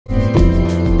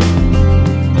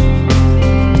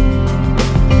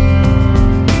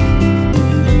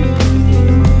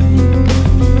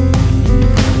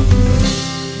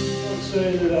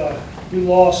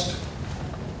lost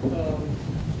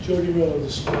Jody Miller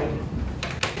this morning.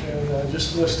 And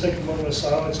just let's take a moment of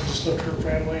silence and just lift her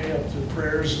family up to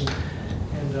prayers.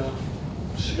 And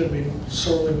she's going to be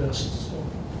sorely missed. So.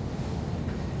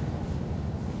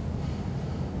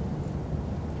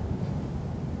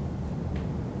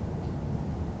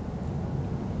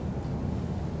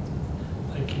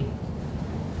 Thank you.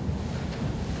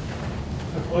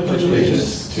 I pledge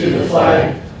allegiance to the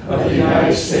flag of the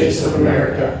United States of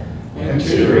America and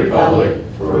to the republic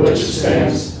for which it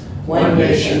stands, one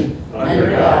nation,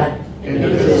 under God,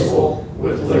 indivisible,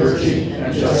 with liberty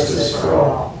and justice for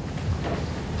all.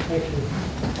 Thank you.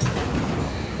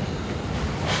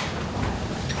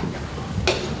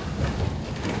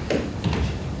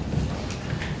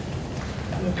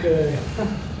 Okay.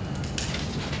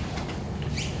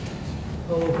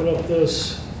 I'll open up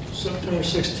this September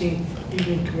 16th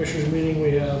evening commissioners meeting.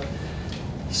 We have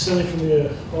Cindy from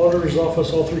the auditor's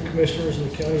office, all three commissioners,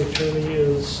 and the county attorney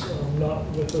is not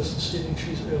with us this evening.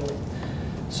 She's ill.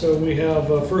 So we have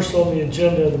first on the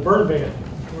agenda the burn ban.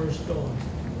 Where's Dawn?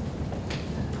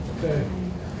 Okay.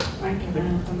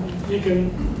 You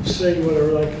can say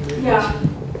whatever I can read. Yeah.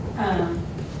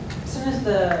 As soon as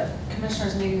the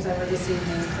commissioners meeting's over this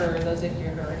evening, for those of you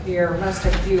who are here, most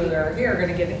of you that are here are going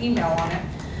to get an email on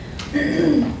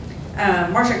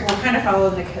it. Marshall will kind of follow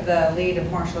the lead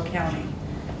of Marshall County.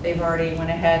 They've already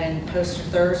went ahead and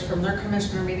posted theirs from their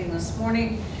commissioner meeting this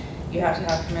morning. You have to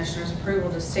have commissioner's approval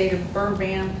to state a burn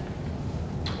ban.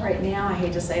 Right now, I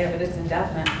hate to say it, but it's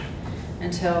indefinite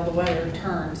until the weather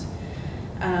returns.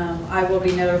 I will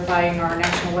be notifying our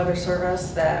National Weather Service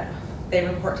that they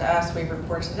report to us, we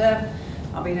report to them.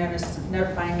 I'll be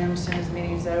notifying them as soon as the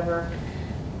meeting's over.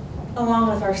 Along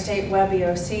with our state web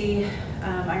EOC,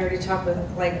 I already talked with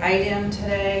IDEM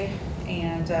today,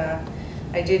 and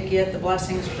I did get the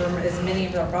blessings from as many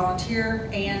of our volunteer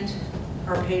and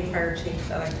our paid fire chiefs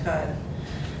that I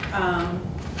could.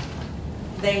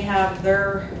 They have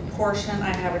their portion.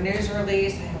 I have a news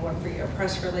release. I have one for you, a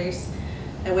press release.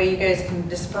 That way you guys can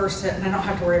disperse it, and I don't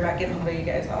have to worry about getting hold of you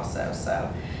guys also. So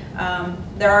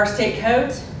there are state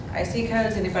codes, IC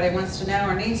codes. Anybody wants to know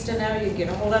or needs to know, you can get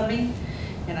a hold of me,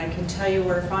 and I can tell you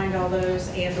where to find all those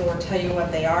and or tell you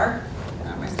what they are.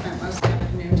 I spent most of the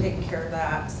afternoon taking care of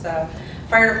that. So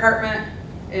fire department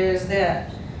is it.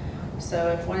 So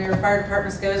if one of your fire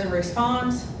departments goes and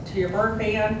responds to your burn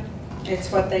ban,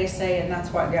 it's what they say and that's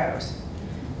what goes.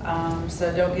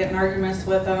 So don't get in arguments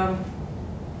with them.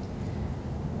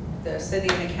 The city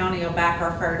and the county will back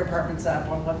our fire departments up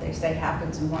on what they say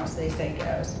happens and what they say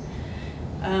goes.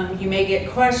 You may get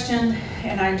questioned,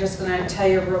 and I'm just going to tell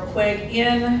you real quick,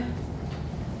 in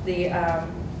the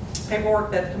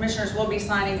paperwork that the commissioners will be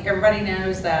signing, everybody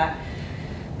knows that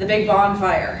the big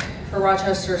bonfire for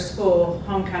Rochester School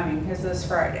homecoming is this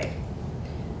Friday.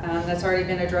 That's already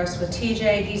been addressed with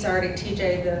TJ. He's already,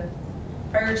 TJ, the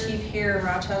fire chief here in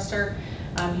Rochester,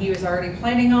 he was already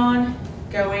planning on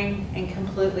going and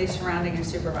completely surrounding and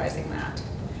supervising that.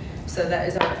 So that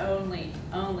is our only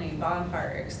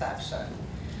bonfire exception.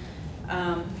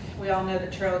 We all know the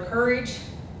Trail of Courage.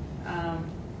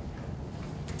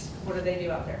 What do they do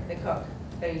out there? They cook.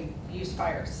 They use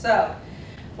fire. So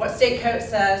what state code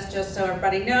says, just so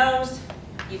everybody knows,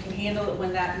 you can handle it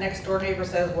when that next door neighbor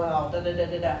says, well,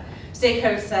 da-da-da-da-da. State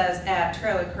code says at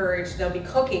Trail of Courage, they'll be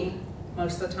cooking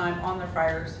most of the time on their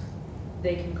fires.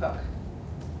 They can cook.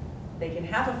 They can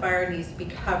have a fire, it needs to be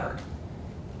covered,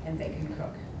 and they can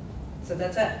cook. So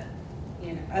that's it.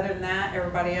 You know, other than that,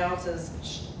 everybody else is,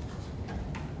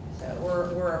 so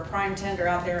we're a prime tender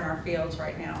out there in our fields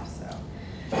right now. So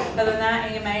other than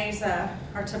that, AMAs,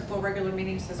 our typical regular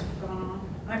meetings has gone on.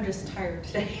 I'm just tired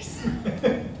today. So.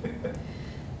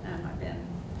 I've been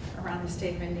around the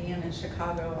state of Indiana and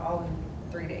Chicago all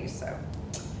in 3 days. So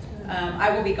I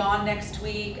will be gone next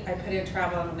week. I put in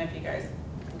travel. I don't know if you guys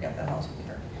got that all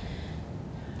together.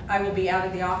 I will be out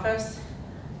of the office.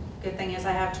 Good thing is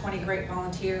I have 20 great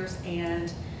volunteers,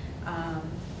 and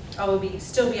I will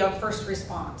still be on first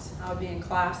response. I'll be in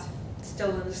class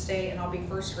still in the state, and I'll be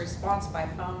first response by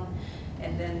phone,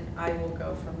 and then I will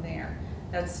go from there.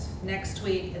 That's next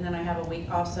week, and then I have a week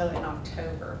also in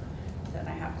October that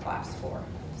I have class for.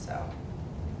 So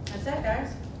that's it,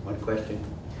 guys. One question.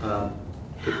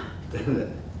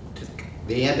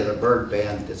 The end of the burn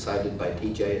ban decided by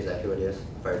TJ, is that who it is,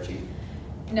 fire chief?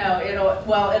 No,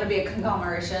 it'll be a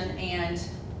conglomeration, and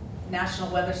National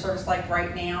Weather Service, like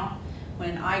right now,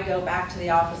 when I go back to the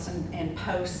office and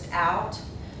post out,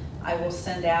 I will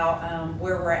send out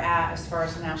where we're at as far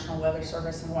as the National Weather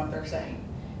Service and what they're saying,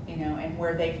 you know, and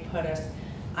where they've put us.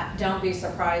 Don't be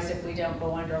surprised if we don't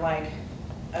go under like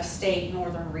a state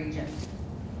northern region.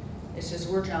 It's just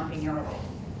we're jumping early.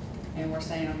 And we're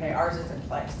saying, okay, ours is in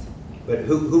place. But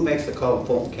who makes the call in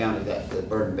Fulton County that the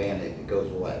burn ban, it goes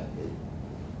what?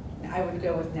 I would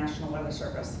go with National Weather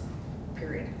Service,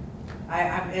 period.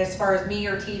 As far as me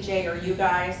or TJ or you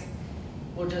guys,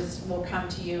 we'll come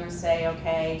to you and say,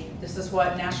 okay, this is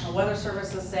what National Weather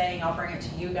Service is saying, I'll bring it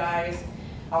to you guys.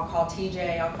 I'll call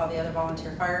TJ, I'll call the other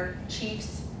volunteer fire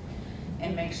chiefs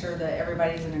and make sure that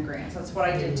everybody's in agreement. So that's what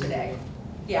I did today.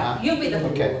 Yeah, you'll be the,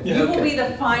 Okay. you will Okay. be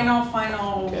the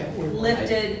final Okay.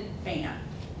 lifted ban.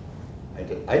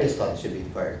 I just thought it should be the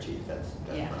fire chief, that's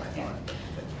Yeah, what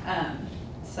I thought.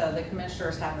 So the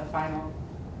commissioners have the final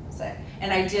say.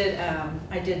 And I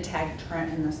did tag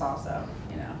Trent in this also,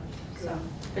 you know, so,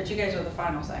 but you guys are the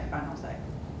final say.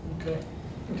 Okay.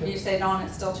 You say, Dawn,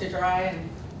 it's still too dry, and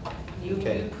you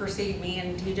Okay. proceed, me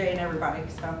and TJ and everybody,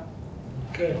 so,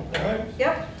 Okay, all right.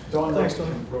 yep. Dawn, Thanks, real-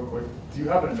 Dawn. real quick, do you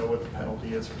happen to know what the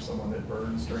penalty is for someone that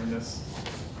burns during this?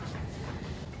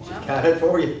 Well, Got it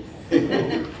for you.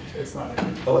 It's not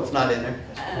in Oh, it's not in there?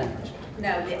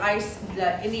 No,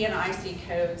 the Indiana IC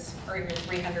codes are in your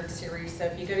 300 series, so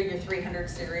if you go to your 300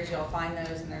 series, you'll find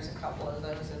those, and there's a couple of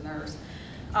those in theirs.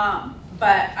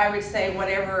 But I would say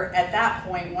whatever, at that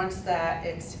point, once that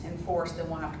it's enforced, then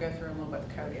we'll have to go through and look what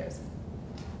the code is.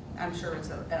 I'm sure it's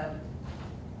a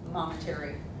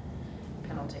monetary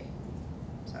penalty,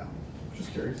 so.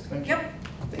 Just curious, thank you. Yep,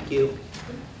 Thank you.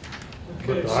 Okay,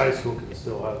 But the high school can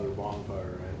still have their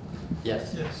bonfire, right?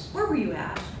 Yes. yes. where were you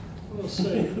at? We'll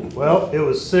see. Well, it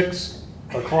was 6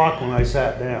 o'clock when I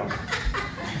sat down,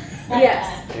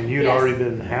 Yes. and you'd Yes. already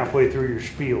been halfway through your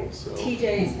spiel, so.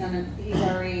 TJ's he's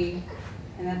already,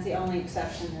 and that's the only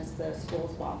exception is the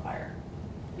school's bonfire.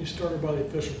 You started by the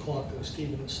official clock, though,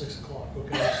 Stephen, at 6 o'clock,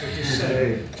 okay? So just say,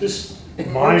 Hey, just.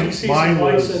 Mine- RTC mine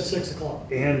mine was- said 6 o'clock.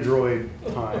 Android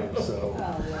time, so.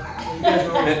 Oh, yeah. You guys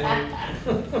are always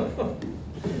late.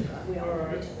 We all All know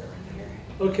right. each other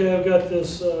here. Okay, I've got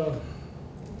this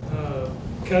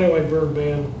countywide burn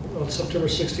ban on September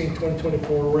 16,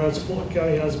 2024, whereas Fulton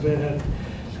County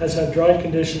has had dry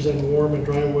conditions and warm and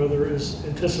dry weather is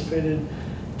anticipated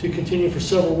to continue for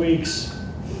several weeks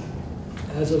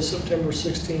as of September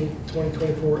 16,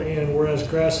 2024, and whereas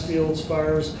grass fields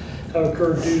fires have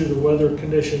occurred due to the weather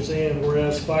conditions, and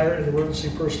whereas fire and emergency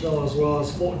personnel as well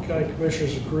as Fulton County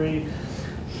Commissioners agree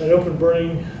that open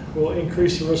burning will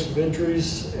increase the risk of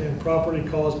injuries and property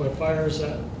caused by fires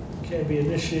that can be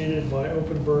initiated by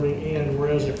open burning, and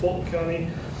whereas a Fulton County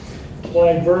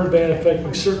wide burn ban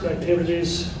affecting certain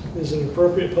activities is an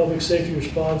appropriate public safety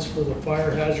response for the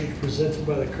fire hazards presented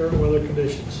by the current weather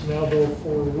conditions. Now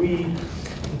therefore we,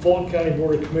 the Fulton County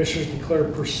Board of Commissioners, declare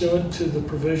pursuant to the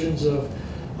provisions of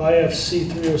IFC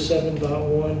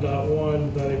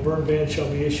 307.1.1 that a burn ban shall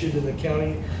be issued in the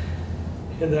county,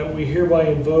 and that we hereby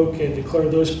invoke and declare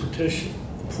those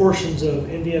portions of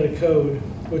Indiana code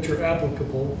which are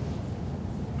applicable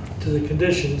to the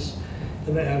conditions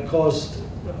and that have caused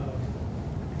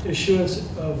issuance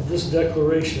of this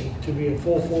declaration to be in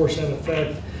full force and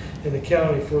effect in the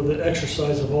county for the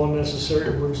exercise of all necessary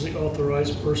emergency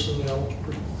authorized personnel,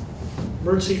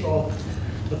 emergency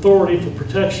authority for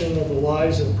protection of the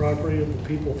lives and property of the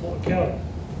people of Fulton County.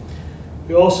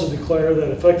 We also declare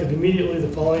that effective immediately, the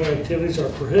following activities are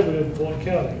prohibited in Fulton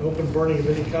County: open burning of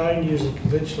any kind using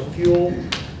conventional fuel,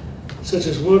 such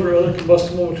as wood or other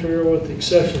combustible material, with the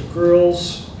exception of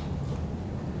grills,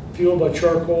 fueled by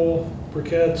charcoal,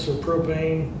 briquettes, or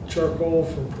propane. Charcoal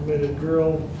from permitted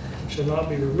grill shall not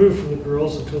be removed from the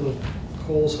grills until the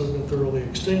coals have been thoroughly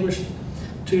extinguished.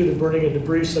 2, the burning of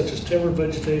debris such as timber,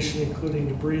 vegetation, including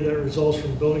debris that results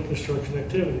from building construction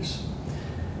activities.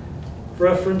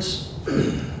 Reference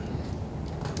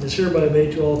is hereby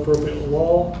made to all appropriate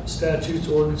law, statutes,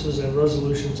 ordinances, and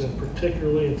resolutions, and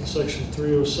particularly into section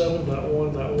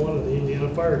 307.1.1 of the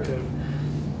Indiana Fire Code.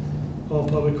 All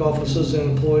public offices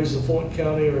and employees of Fulton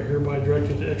County are hereby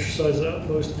directed to exercise the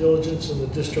utmost diligence in the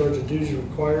discharge of duties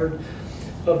required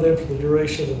of them for the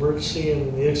duration of the emergency and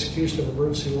in the execution of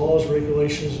emergency laws,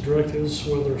 regulations, directives,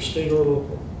 whether state or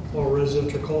local. All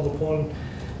residents are called upon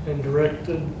and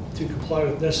directed to comply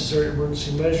with necessary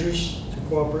emergency measures, to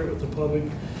cooperate with the public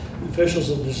officials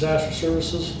and disaster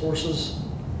services forces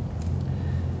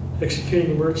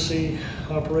executing emergency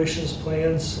operations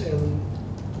plans, and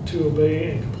to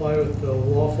obey and comply with the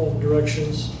lawful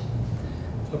directions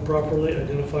of properly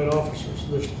identified officers.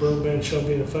 This burn ban shall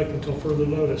be in effect until further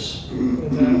notice.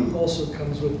 And that also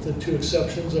comes with the 2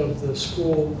 exceptions of the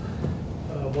school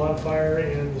bonfire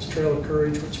and this Trail of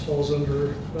Courage, which falls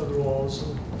under other laws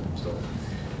and stuff.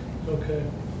 Okay.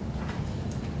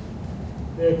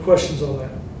 Any questions on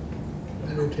that?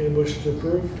 Entertain a motion to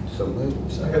approve. So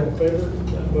moved. All in favor?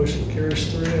 That motion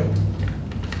carries 3-0.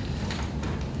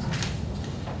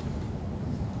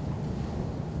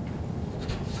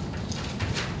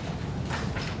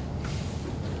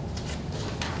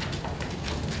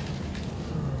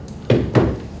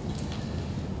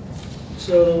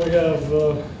 So then we have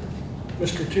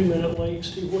Mr. 2-minute late,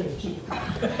 Steve Williams. We're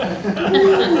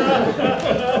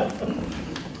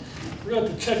going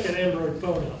to have to check an Android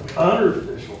phone out.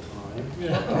 Unofficial time.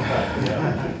 Yeah.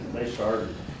 Yeah, they started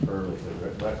early,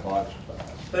 but that clock's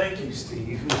fast. Thank you,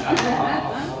 Steve.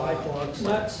 My clocks.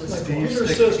 My Steve, computer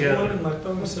stick says together. one and my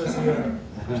phone says the other.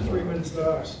 There's 3 minutes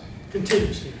to us.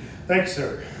 Continue, Steve. Thanks,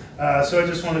 sir. So I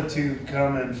just wanted to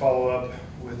come and follow up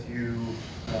with you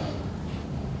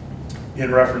in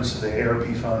reference to the ARP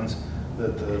funds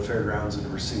that the fairgrounds had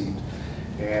received.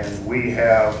 And we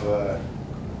have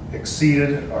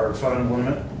exceeded our fund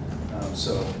limit,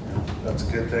 so you know, that's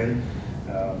a good thing.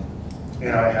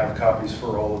 And I have copies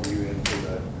for all of you and for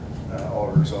the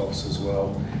auditor's office as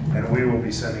well. And we will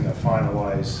be sending a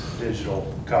finalized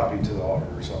digital copy to the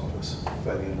auditor's office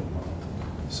by the end of the month.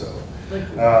 So, Thank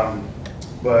you.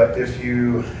 but if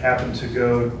you happen to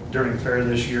go during the fair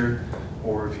this year,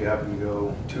 or if you happen to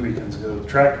go 2 weekends ago to the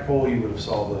tractor pull, you would have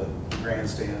saw the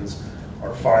grandstands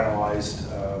are finalized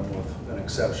with an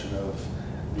exception of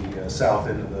the south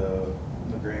end of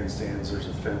the grandstands. There's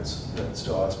a fence that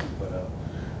still has to be put up.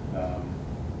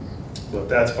 But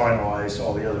that's finalized.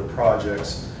 All the other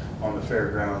projects on the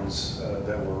fairgrounds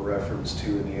that were referenced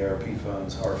to in the ARP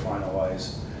funds are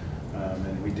finalized.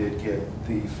 And we did get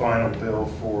the final bill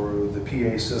for the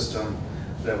PA system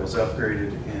that was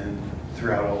upgraded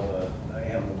throughout all the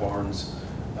animal barns.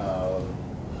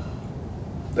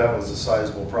 That was a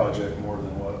sizable project, more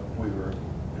than what we were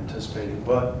anticipating,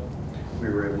 but we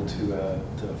were able to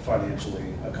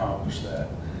financially accomplish that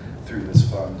through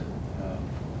this fund.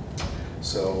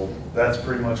 So that's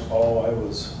pretty much all I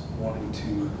was wanting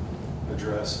to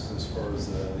address as far as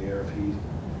the ARP.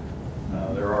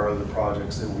 There are other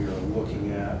projects that we are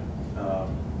looking at.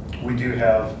 We do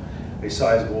have a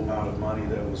sizable amount of money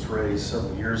that was raised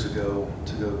several years ago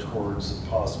to go towards a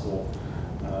possible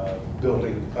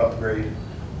building upgrade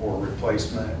or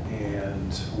replacement,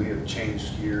 and we have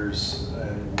changed gears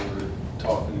and we're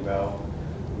talking about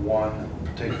one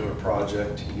particular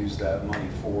project to use that money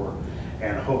for,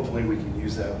 and hopefully we can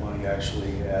use that money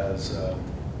actually as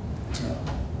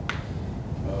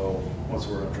what's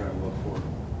the word I'm trying to look for?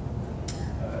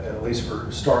 At least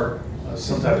for start,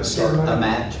 some type of start. A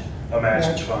match. A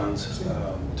match funds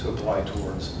to apply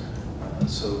towards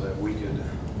so that we could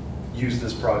use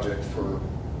this project for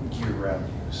year-round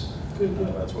use.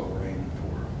 That's what we're aiming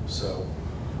for. So,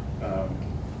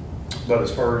 but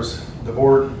as far as the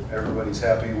board, everybody's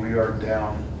happy. We are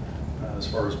down as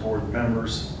far as board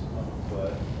members,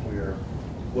 but we are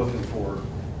looking for,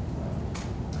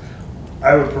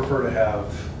 I would prefer to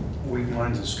have weak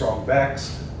minds and strong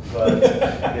backs. But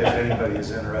if anybody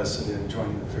is interested in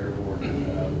joining the fair board,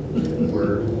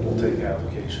 we'll take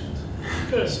applications.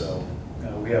 Good. So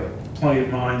we have plenty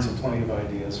of minds and plenty of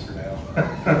ideas for now.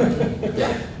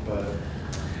 But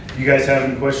you guys have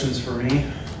any questions for me?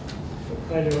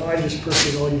 I know, I just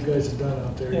appreciate all you guys have done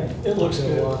out there. Yeah, it looks Done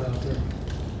good. a lot out there.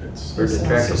 It's, For the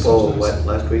tractor pull, what,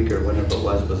 last week or whenever it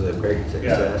was a great yeah,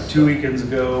 success. 2 weekends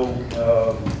ago,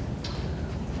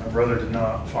 my brother did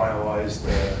not finalize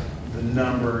the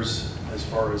numbers as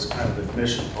far as kind of the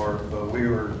admission part, but we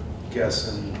were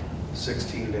guessing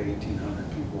 1,600 to 1,800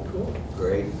 people. Cool.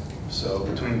 Great. So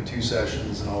between 2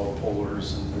 sessions and all the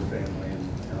pollers and their family and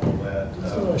all that.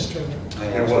 That's a nice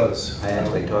turnout. It was. I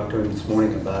actually talked to him this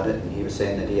morning about it, and he was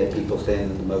saying that he had people staying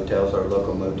in the motels, our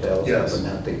local motels, Yes. helping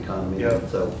out the economy. Yep.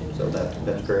 So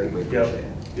that's great. We appreciate it.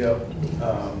 Yep.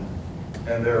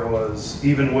 And there was,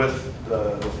 even with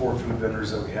the 4 food vendors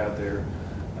that we had there,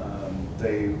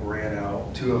 they ran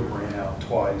out, 2 of them ran out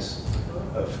twice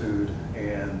of food,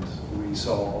 and we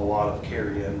saw a lot of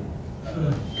carry-in come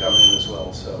in as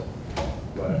well. So,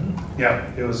 but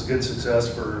yeah, it was a good success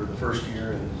for the first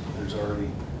year, and there's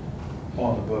already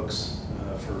on the books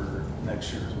for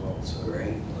next year as well. So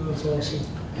Great. That's awesome.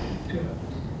 Good.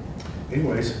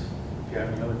 anyways, if you have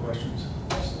any other questions,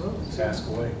 just ask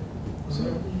away. So,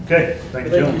 Mhm. okay, thank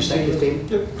you, Thank Joe. you, Thank you,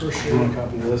 Steve. Yep, appreciate You want it. a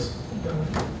copy of this?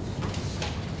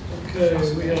 Okay,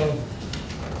 we have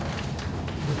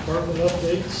department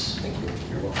updates. Thank you.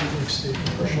 You're welcome. Thanks, Steve.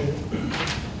 Appreciate it.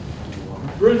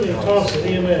 Brittany Thompson,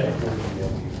 EMA.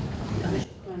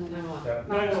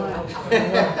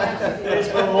 It's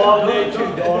been a long day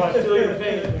too, Dawn. I feel your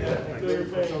pain. I feel your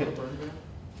pain.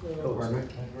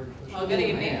 Well, good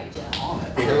evening.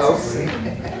 Hello.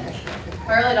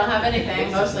 I really don't have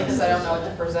anything, mostly because I don't know what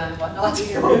to present, what not to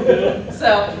do.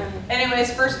 So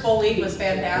anyways, first full week was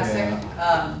fantastic.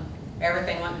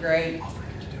 Everything went great.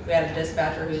 We had a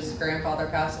dispatcher whose grandfather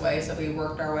passed away, so we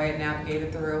worked our way and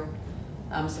navigated through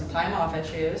some time off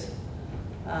issues.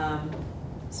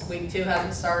 Week 2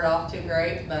 hasn't started off too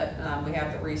great, but we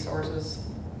have the resources,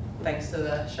 thanks to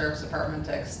the Sheriff's Department,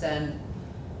 to extend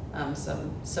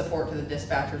some support to the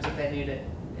dispatchers if they need it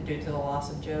due to the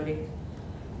loss of Jody.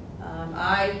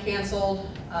 I canceled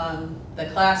the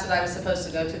class that I was supposed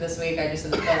to go to this week. I just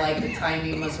didn't feel like the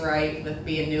timing was right with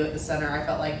being new at the center. I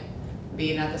felt like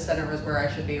being at the center was where I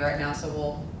should be right now, so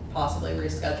we'll possibly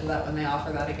reschedule that when they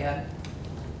offer that again.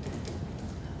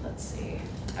 Let's see.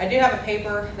 I do have a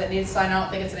paper that needs signed. I don't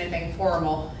think it's anything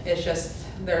formal. It's just,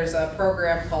 there's a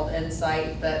program called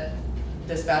Insight that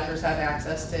dispatchers have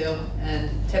access to, and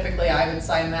typically I would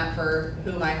sign that for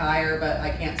whom I hire, but I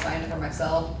can't sign it for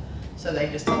myself. So they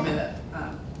just told me that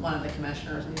one of the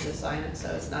commissioners needs to sign it, so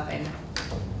it's nothing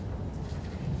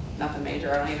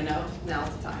major. I don't even know if now's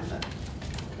the time, but.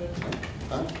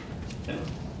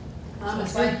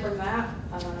 Aside from that,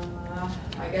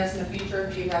 I guess in the future,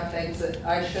 if you have things that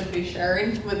I should be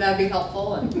sharing, would that be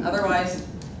helpful? And otherwise,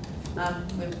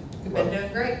 we've been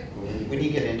doing great. When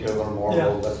you get into it a little more,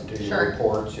 we'll listen to your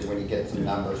reports and when you get some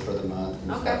numbers for the month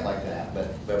and stuff like that.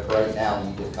 But for right now,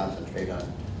 you just concentrate on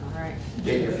All right.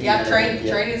 getting your feet Yeah, under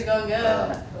training's going good.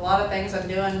 A lot of things I'm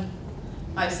doing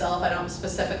myself. I don't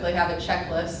specifically have a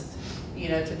checklist,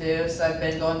 to do. So I've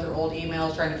been going through old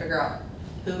emails, trying to figure out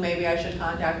who maybe I should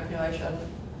contact and who I shouldn't.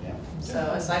 Yeah. So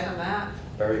aside from that.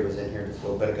 Barry was in here just a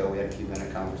little bit ago. We had a few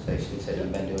minute conversation. He said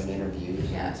you've been doing interviews.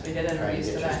 Yes, we did interviews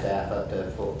Trying to get your staff up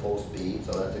to full speed,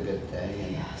 so that's a good thing.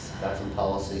 And got some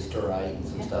policies to write and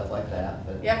some stuff like that.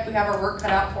 But yep, we have our work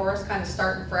cut out for us, kind of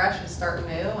starting fresh and starting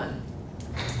new, and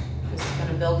just going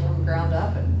to build from the ground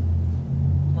up,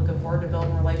 and looking forward to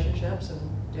building relationships and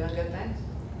doing good things.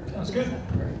 Sounds good.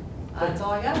 That's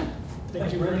all I got.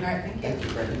 Thank you, All Brittany. right, thank you. thank you,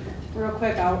 Brendan. Real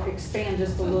quick, I'll expand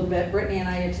just a little bit. Brittany and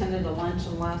I attended a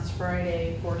luncheon last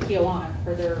Friday for Kiwanis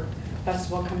for their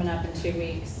festival coming up in 2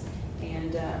 weeks.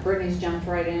 And Brittany's jumped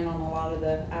right in on a lot of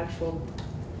the actual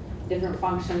different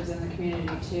functions in the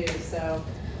community too. So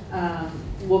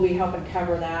we'll be helping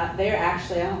cover that. They're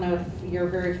actually, I don't know if you're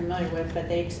very familiar with, but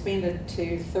they expanded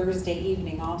to Thursday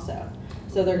evening also.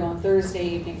 So they're going Thursday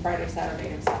evening, Friday, Saturday,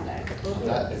 and Sunday.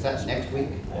 Is that next week?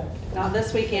 Not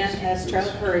this weekend, as Trail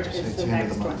of Courage, it's the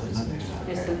next one.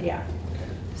 It's the, yeah.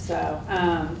 So,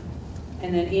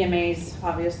 and then EMA's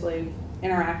obviously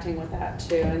interacting with that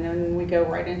too, and then we go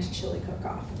right into chili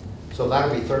cook-off. So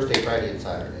that'll be Thursday, Friday, and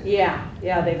Saturday? Yeah,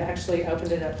 they've actually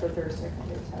opened it up for Thursday,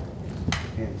 Friday,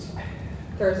 Saturday.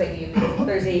 Thursday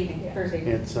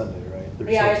evening. And Sunday, right?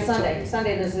 Yeah, it's Sunday.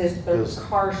 Sunday is the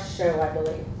car show, I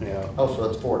believe. Yeah. Oh, so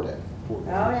it's 4 days? Oh,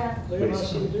 yeah. They have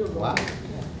nothing to do Wow. about it.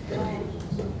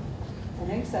 I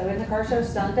think so. Isn't the car show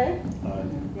Sunday?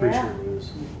 I'm pretty Yeah. sure it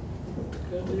is.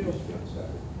 Good deal.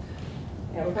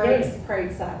 Yeah, Okay.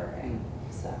 parade Saturday,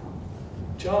 so.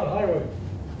 John, highway.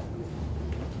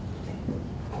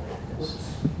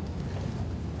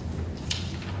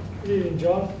 Good evening,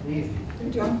 John. Evening. Hey,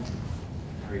 John.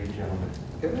 How are you, gentlemen?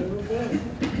 Okay.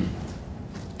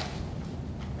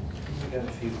 I got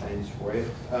a few things for you.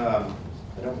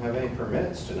 I don't have any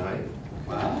permits tonight.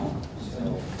 Wow.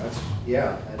 So that's,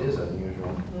 that is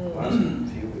unusual. Last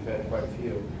few, we've had quite a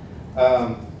few.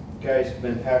 Guys have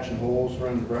been patching holes,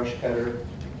 running the brush cutter.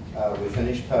 We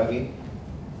finished pugging.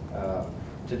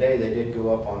 Today they did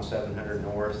go up on 700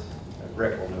 North.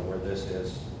 Rick will know where this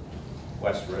is.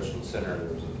 West of Richland Center,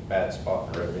 there was a bad spot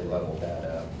in the road. They leveled that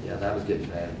up. Yeah, that was getting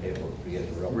bad. It would be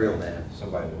getting Real bad.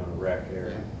 Somebody was going to wreck there.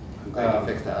 Yeah. I'm glad you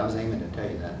fixed that. I was aiming to tell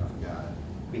you that, but I forgot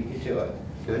it. Beat you to it.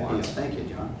 Good deal. Once. Thank you,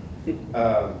 John.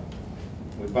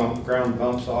 We ground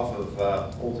bumps off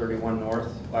of Old 31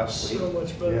 North last week. So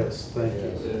much better. Yes, thank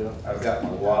you. I've gotten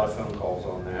a lot of phone calls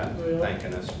on that, Yeah.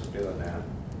 thanking us for doing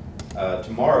that.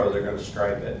 Tomorrow, they're gonna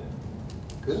stripe it.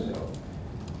 Good. So,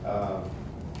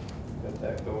 got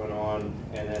that going on,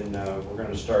 and then we're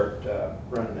gonna start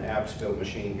running the Absfield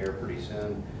machine here pretty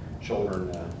soon,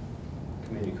 shouldering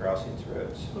community crossings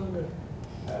roads. Okay.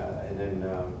 And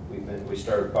then we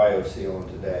started bio-sealing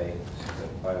today, so the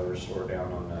bio restore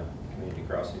down on the community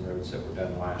crossing roads that were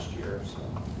done last year, so.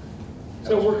 Is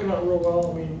that working out real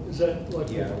well? I mean, is that like?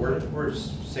 Yeah, we're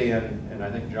seeing, and I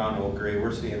think John will agree,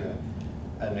 we're seeing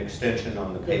an extension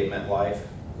on the pavement life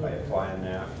by applying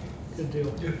that, Good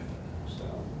deal. so.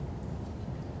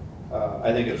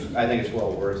 I think it's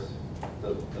well worth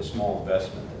the small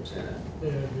investment that's in it. Yeah,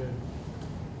 good.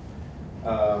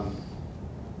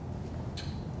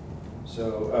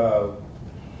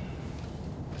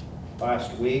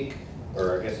 Last week,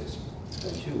 or I guess it's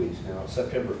been 2 weeks now,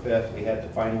 September 5th, we had the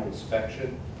final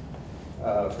inspection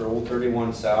for Old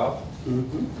 31 South.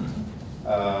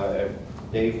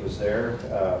 Dave was there.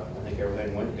 I think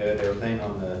everything went good. Everything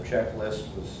on the checklist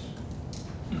was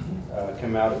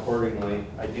come out accordingly.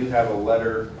 I do have a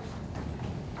letter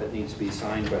that needs to be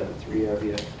signed by the three of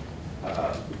you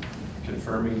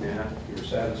confirming that you're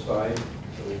satisfied,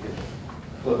 so we can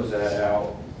close that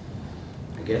out.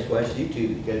 I guess we'll ask you two,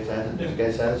 you guys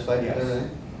satisfied with Yes. everything?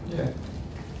 Yeah.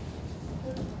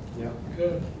 Yep.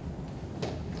 Good.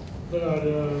 Then I'd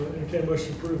entertain a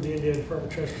motion to approve the Indiana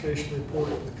Department of Transportation report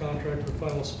of the contract for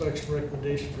final inspection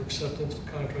recommendation for acceptance of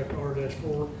contract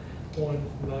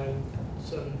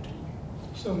R-41972.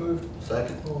 So moved.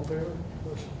 Second. All in favor?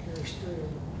 Motion carries 3.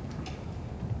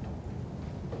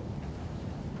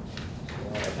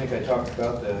 I think I talked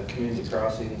about the community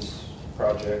crossings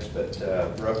projects, but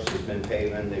Brooks has been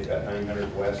paving. They've got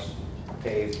 900 west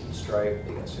paved and striped.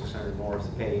 They got 600 north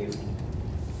paved.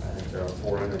 I think they're on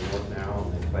 400 north now,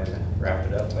 and they plan to wrap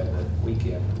it up by the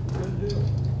weekend. Good deal.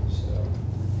 So,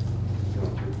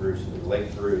 going through Bruce,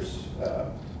 Lake Bruce,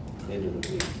 end of the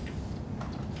week.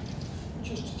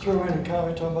 Just to throw in a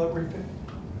comment talking about repair.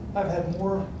 I've had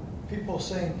more people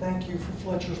saying thank you for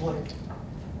Fletcher's Lake.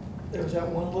 There was that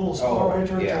one little spot right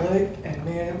there at the lake, and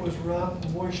man, it was rough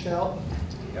and washed out.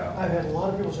 Yeah. I've had a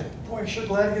lot of people say, boy, sure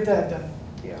glad to get that done.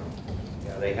 Yeah.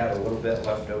 Yeah, they had a little bit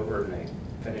left over, and they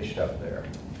finished up there.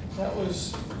 That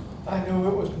was, I know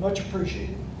it was much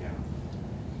appreciated. Yeah.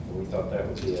 We thought that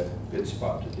would be a good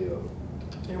spot to do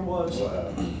It was.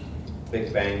 a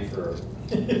big bang for.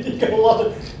 You got a lot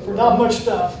of, for not much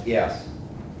stuff. Yes,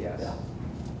 yes. Yeah.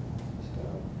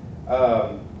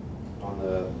 So, on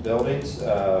the buildings,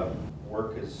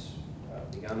 work has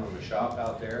begun on the shop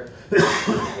out there. We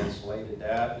insulated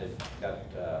that. They've got,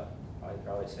 I'd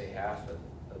probably say half of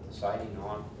the siding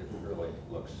on. It really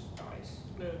looks nice.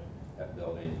 Yeah. That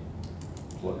building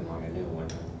is looking like a new one.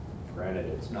 Granted,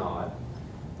 it's not.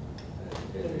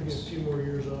 Maybe get a few more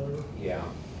years out of it. Yeah, I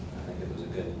think it was a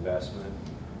good investment.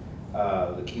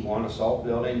 The Kiwanis Salt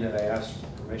building that I asked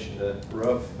permission to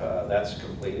roof, that's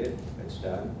completed. It's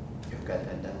done. You've got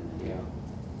that done? Yeah.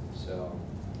 So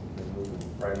we've been moving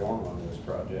right along on those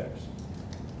projects.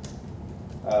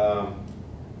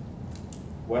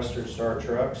 Western Star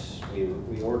trucks,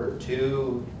 we ordered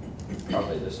 2,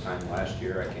 probably this time last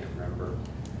year, I can't remember.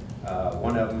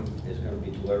 One of them is going to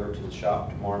be delivered to the shop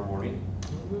tomorrow morning.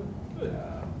 Good.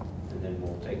 And then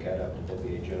we'll take that up to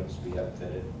W.A. Jones to be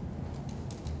upfitted.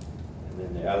 And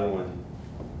then the other one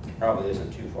probably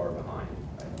isn't too far behind,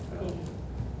 I don't know.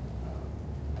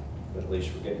 But at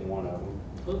least we're getting one of them.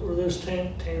 Were those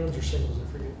tandems or singles, I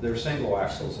forget? They're single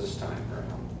axles this time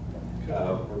around.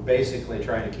 We're basically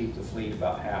trying to keep the fleet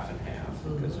about half and half,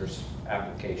 because there's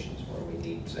applications where we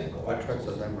need single What trucks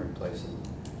axles. are them replacing?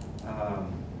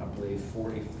 I believe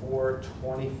 44,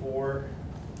 24,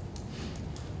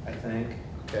 I think.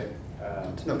 Okay.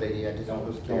 It's no biggie, I just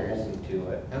was Don't curious. hold me to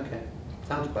it. Okay,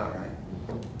 sounds about right.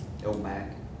 The old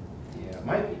Mac. Yeah, it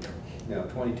might be. No,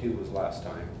 22 was last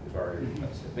time. We've already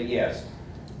replaced it. But yes,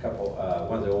 a couple,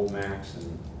 one of the old Macs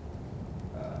and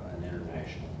an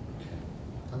International.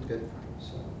 Sounds good.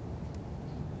 So,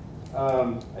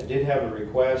 I did have a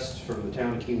request from the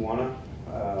town of Kiwanis.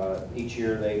 Each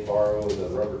year they borrow the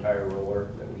rubber tire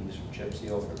roller that we use for chip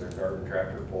seal for their garden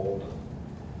tractor pole to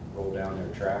roll down their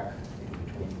track in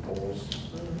between poles.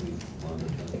 We've loaned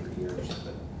it them for years,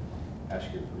 but ask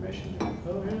your permission to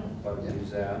let them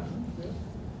use that.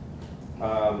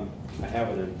 I have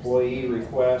an employee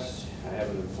request. I have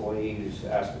an employee who's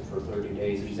asking for 30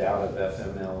 days. He's out of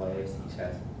FMLA. He's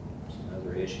had some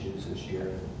other issues this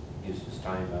year, used his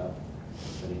time up,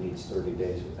 but he needs 30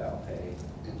 days without pay.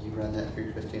 Did you run that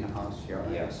through Christina Haas? You all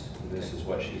right? Yes, and this is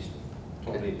what she's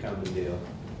told me to come and do.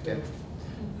 Okay.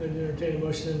 I'd entertain a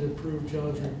motion to approve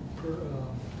John's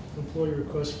employee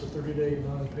request for 30-day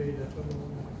non-paid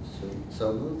FMLA.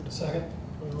 So moved. Second.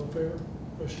 All in favor?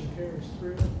 Motion carries 3.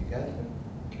 You got it?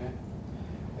 Okay.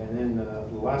 And then the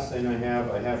last thing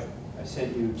I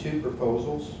sent you 2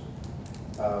 proposals.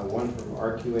 One from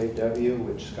RQAW,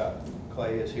 which Scott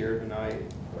Clay is here tonight,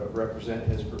 represent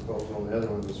his proposal, and the other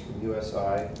one was from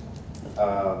USI.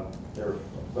 They're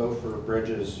both for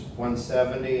bridges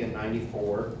 170 and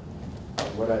 94.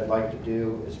 What I'd like to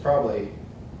do is probably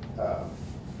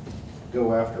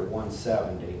go after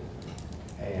 170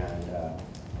 and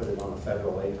put it on a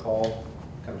federal aid call.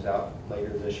 Comes out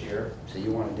later this year. So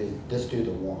you want to just do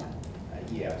the one?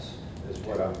 Yes, is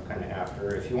what I'm kind of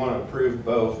after. If you want to approve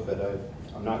both, but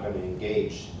I'm I'm not gonna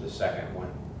engage the second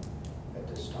one at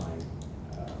this time.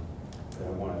 But I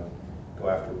wanna go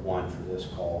after one for this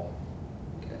call.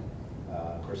 Okay.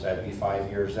 Of course, that'd be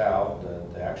 5 years out,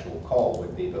 the actual call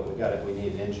would be, but we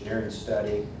need an engineering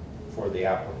study for the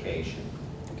application.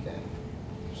 Okay.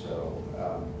 So,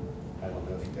 I don't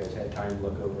know if you guys had time to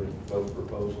look over both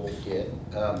proposals. Yeah.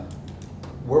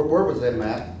 Where was them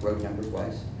at, road numbers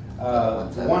wise?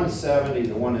 The 170,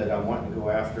 the one that I'm wanting to go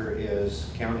after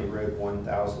is County Road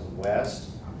 1000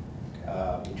 West,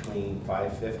 between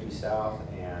 550 South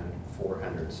and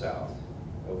 400 South,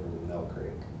 over the Mill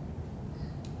Creek.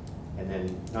 And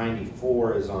then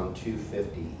 94 is on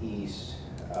 250 East,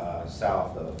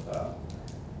 south of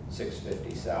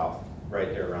 650 South, right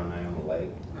there around Iona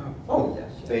Lake. Oh, yes.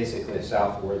 Basically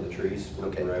south of where the trees split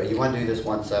Okay, the road. but you want to do this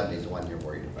 170 is the one you're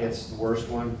worried about? It's the worst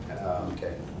one.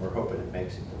 Okay. We're hoping it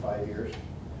makes it to 5 years.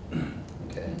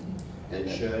 Okay. It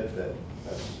should, but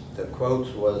that's. The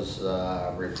quotes was,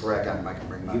 refreg, I can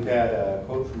bring my. You had a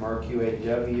quote from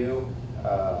RQ8W,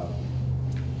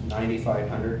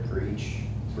 9,500 for each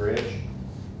bridge.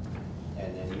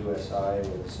 And then USI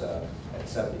was at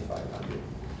 7,500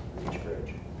 for each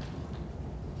bridge.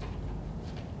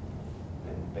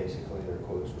 And basically their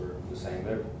quotes were the same.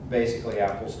 They're basically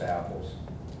apples to apples.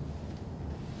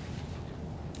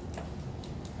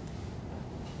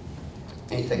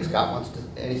 Anything Scott wants to,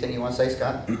 anything you want to say,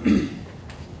 Scott?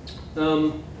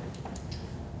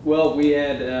 Well, we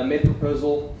had made a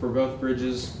proposal for both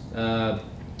bridges. I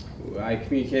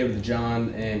communicated with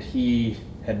John, and he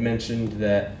had mentioned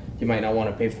that he might not want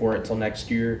to pay for it until next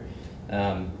year.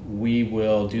 We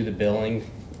will do the billing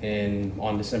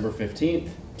on December 15th,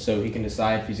 so he can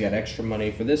decide if he's got extra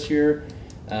money for this year,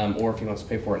 or if he wants to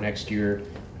pay for it next year.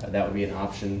 That would be an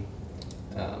option.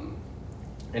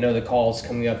 I know the call's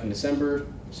coming up in December,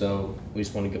 so we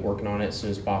just want to get working on it as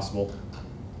soon as possible.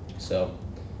 So,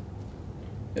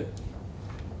 yep.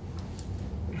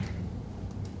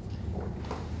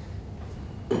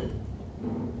 You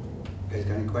guys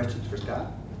got any questions for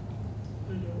Scott?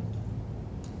 I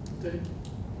don't. Dave?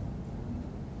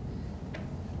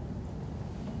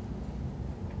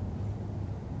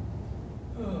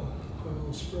 Oh,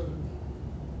 oil spread.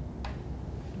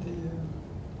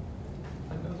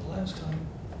 I know the last time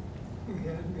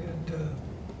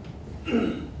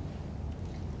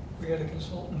we had a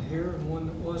consultant here and one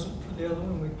that wasn't for the other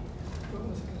one. We went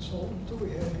with the consultant that we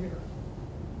had here.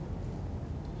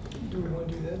 Do we want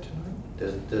to do that tonight?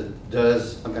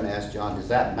 Does, I'm gonna ask John, does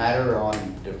that matter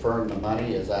on deferring the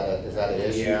money? Is that an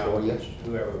issue for you?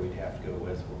 Whoever we'd have to go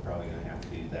with, we're probably gonna have to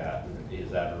do that.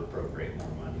 Is that or appropriate more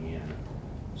money in?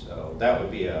 So that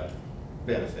would be a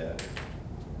benefit.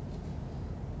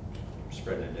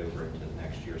 Spreading it over into the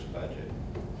next year's budget.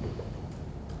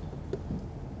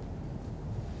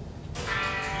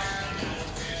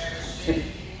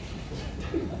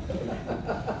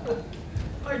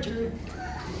 Hi, Jerry.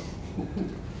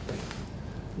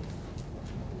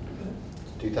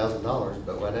 It's $2,000,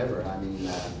 but whatever. I mean,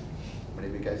 what do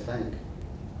you guys think?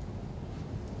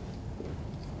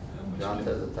 John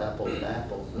says it's apples to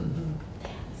apples.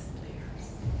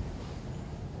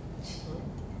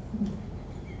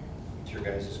 It's your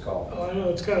guys' call. Oh, I know,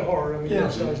 it's kind of hard. I mean, Yeah.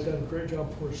 this guy's done a great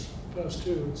job for us past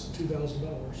two. It's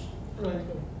 $2,000. Right.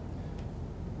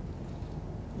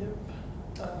 Yep.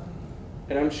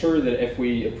 And I'm sure that if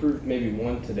we approved maybe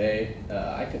one today,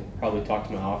 I could probably talk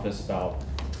to my office about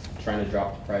trying to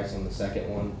drop the price on the second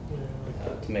one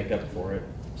Yeah. to make up for it.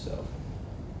 So,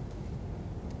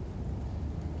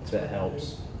 if that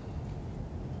helps.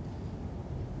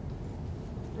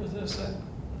 For this,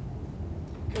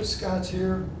 because Scott's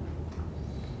here,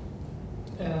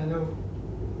 and I know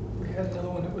we had another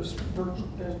one that was,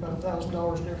 there's about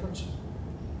 $1,000 difference,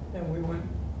 and we went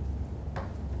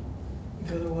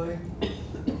the other way.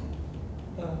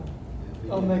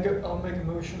 I'll make a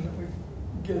motion that we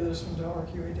give this one to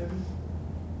RQAW.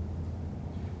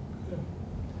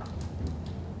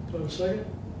 Do I have a second?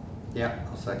 Yeah,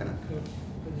 I'll second it. Yeah.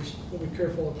 And just we'll be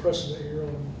careful of precedent here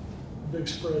on big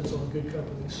spreads on good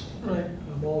companies. Right.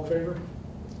 I'm all in favor.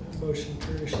 Motion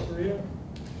carries 3-0.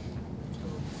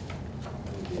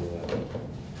 I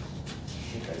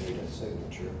think I need a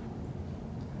signature.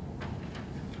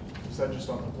 Is that just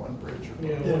on the one bridge? Or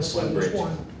Yeah, Yes, one there's bridge.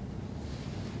 one.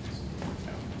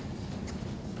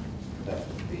 That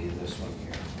would be this one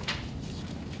here.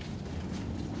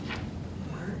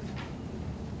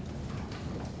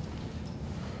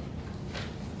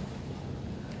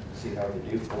 See how they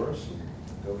do for us and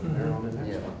go from there on the next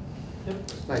Yeah. one. Yep.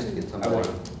 It's nice to get I somebody.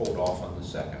 want to hold off on the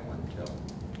second one until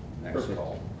next Perfect.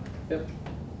 call. Yep.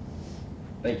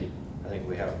 Thank you. I think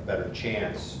we have a better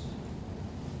chance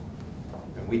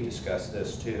we discussed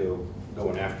this too,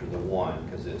 going after the one,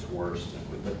 because it's worse. If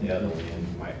we put the other one in,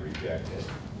 you might reject it,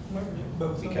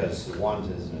 because the ones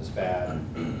isn't as bad.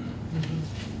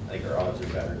 I think our odds are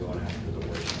better going after the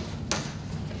worst one.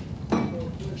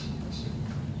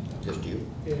 Just you?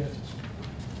 Yeah.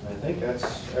 I think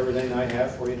that's everything I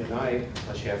have for you tonight,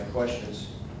 unless you have questions.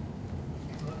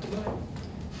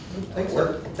 Thanks,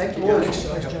 Thank you, John. John.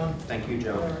 Thanks, John. Thank you,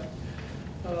 John.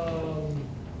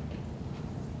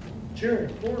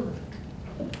 Jared Porter.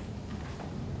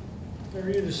 How are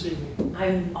you this evening?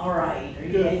 I'm all right. Are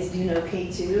you Good. guys doing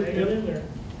okay too? Hang in there.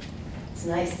 It's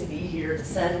nice to be here. The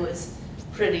sun was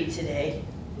pretty today.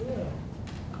 Yeah.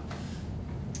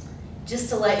 Just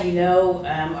to let you know,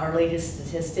 our latest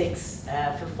statistics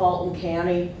for Fulton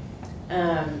County,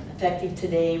 effective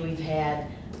today, we've had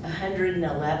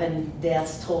 111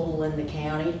 deaths total in the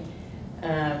county.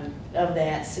 Of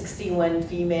that, 61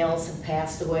 females have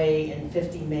passed away and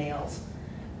 50 males.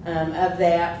 Of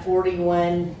that,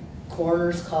 41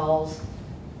 coroner's calls.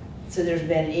 So there's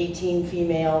been 18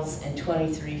 females and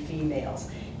 23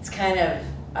 females. It's kind of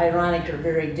ironic or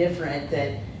very different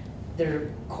that their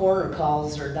coroner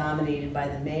calls are dominated by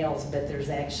the males, but there's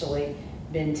actually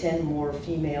been 10 more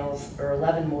females or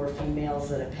 11 more females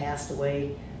that have passed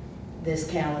away this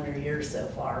calendar year so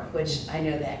far, which I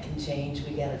know that can change.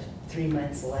 We got 3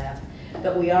 months left,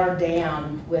 but we are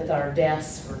down with our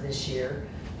deaths for this year,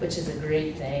 which is a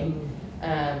great thing.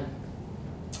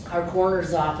 Our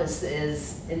coroner's office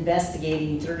is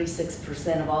investigating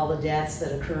 36% of all the deaths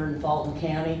that occur in Fulton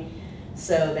County,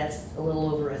 so that's a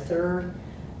little over a third.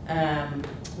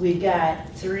 We've got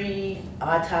 3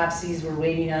 autopsies we're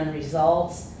waiting on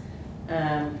results.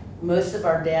 Most of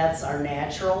our deaths are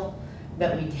natural,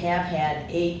 but we have had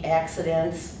 8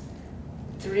 accidents,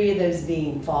 3 of those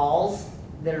being falls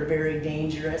that are very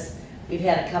dangerous. We've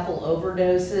had a couple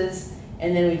overdoses,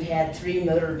 and then we've had 3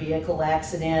 motor vehicle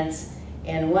accidents,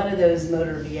 and one of those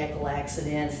motor vehicle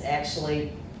accidents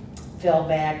actually fell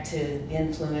back to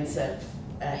influence of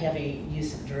heavy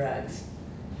use of drugs.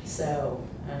 So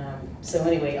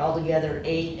anyway, altogether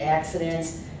 8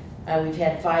 accidents. We've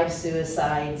had 5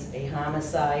 suicides, a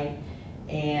homicide,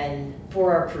 and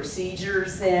for our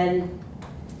procedures then,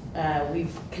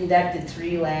 we've conducted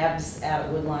 3 labs out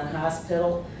at Woodlawn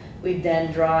Hospital. We've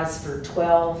done draws for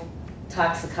 12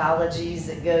 toxicologies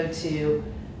that go to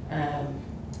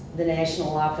the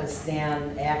national office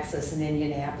down Axis in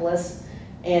Indianapolis.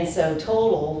 And so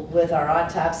total, with our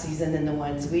autopsies and then the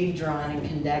ones we've drawn and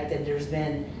conducted, there's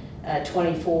been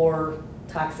 24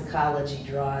 toxicology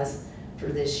draws for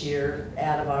this year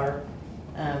out of our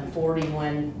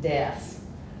 41 deaths.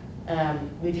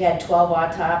 We've had 12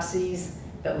 autopsies,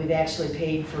 but we've actually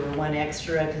paid for 1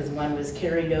 extra because 1 was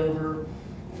carried over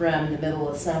from the middle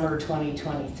of summer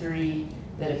 2023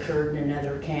 that occurred in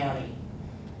another county.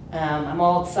 I'm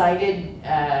all excited.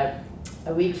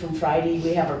 A week from Friday,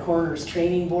 we have our coroner's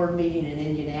training board meeting in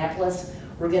Indianapolis.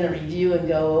 We're going to review and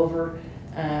go over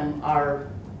our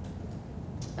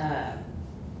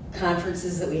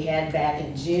conferences that we had back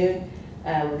in June.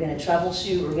 We're going to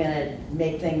troubleshoot. We're going to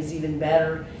make things even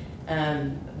better.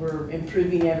 We're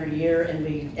improving every year,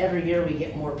 and every year we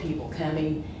get more people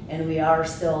coming, and we are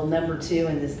still number 2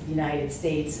 in the United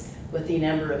States with the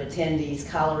number of attendees.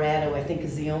 Colorado, I think,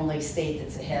 is the only state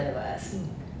that's ahead of us.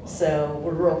 So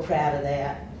we're real proud of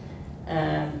that.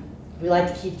 We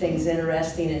like to keep things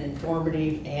interesting and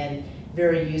informative and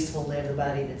very useful to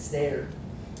everybody that's there.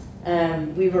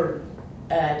 We were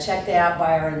checked out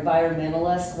by our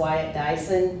environmentalist, Wyatt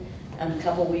Dyson, a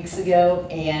couple weeks ago,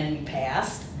 and we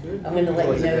passed. I'm going to let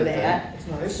you know that.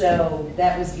 So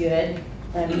that was good.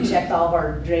 We checked all of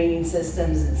our draining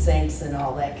systems and sinks and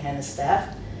all that kind of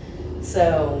stuff.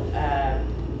 So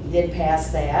did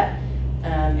pass that.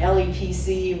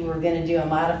 LEPC, we're going to do a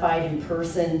modified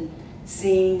in-person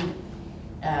scene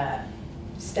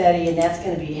study, and that's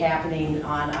going to be happening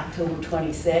on October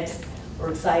 26th. We're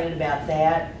excited about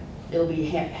that. It'll be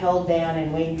held down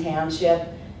in Wayne Township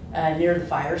near the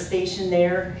fire station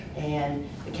there, and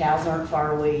the cows aren't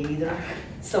far away either.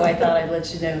 So I thought I'd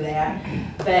let you know that.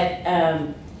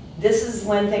 But this is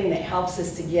one thing that helps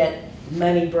us to get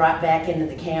money brought back into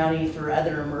the county for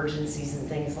other emergencies and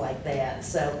things like that.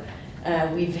 So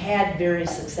we've had very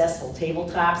successful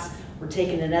tabletops. We're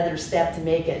taking another step to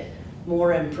make it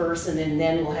more in person, and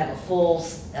then we'll have a full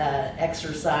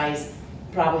exercise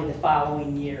probably the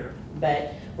following year.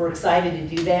 But we're excited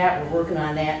to do that. We're working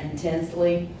on that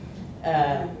intensely.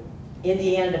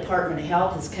 Indiana Department of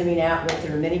Health is coming out with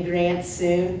their mini grants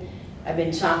soon. I've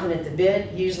been chomping at the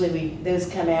bit. Usually those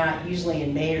come out usually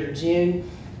in May or June,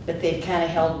 but they've kind of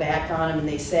held back on them, and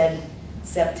they said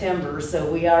September, so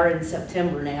we are in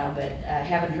September now, but I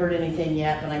haven't heard anything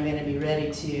yet, but I'm gonna be ready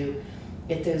to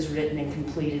get those written and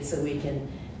completed so we can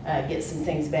get some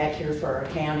things back here for our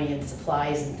county and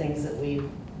supplies and things that we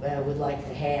would like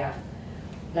to have.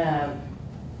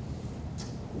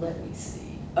 Let me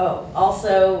see. Oh,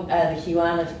 also the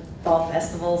Kiwanis Fall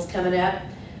Festival's coming up.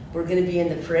 We're gonna be in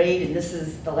the parade, and this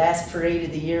is the last parade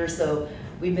of the year, so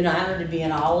we've been honored to be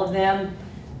in all of them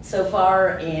so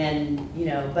far, and you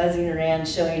know, buzzing around,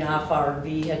 showing off our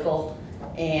vehicle,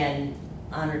 and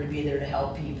honored to be there to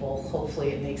help people. Hopefully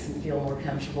it makes them feel more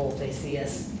comfortable if they see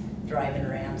us driving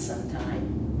around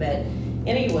sometime. But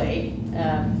anyway,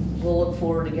 we'll look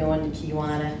forward to going to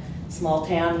Kiwanis, small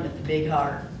town with a big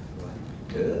heart.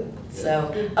 Good.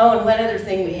 So, oh, and one other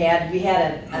thing we had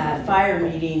a fire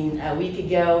meeting a week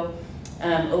ago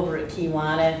over at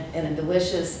Kiwanis, and a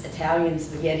delicious Italian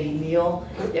spaghetti meal.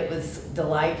 It was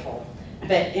delightful.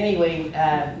 But anyway,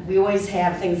 we always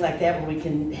have things like that where we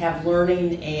can have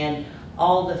learning, and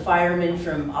all the firemen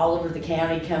from all over the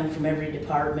county come from every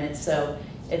department. So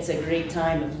it's a great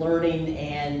time of learning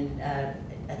and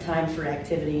a time for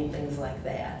activity and things like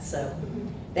that. So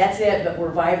that's it, but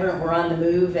we're vibrant, we're on the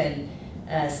move, and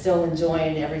still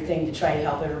enjoying everything to try to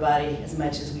help everybody as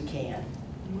much as we can.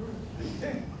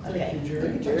 Okay. Thank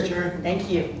you, Jerry. Thank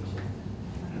you.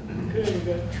 Okay, we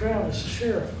got Travis,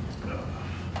 Sheriff.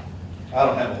 I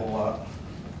don't have a whole lot.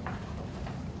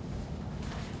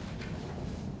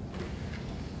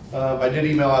 I did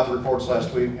email out the reports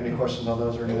last week. Any questions on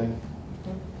those or anything?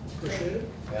 Appreciate it.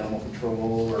 Animal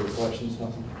control or collections,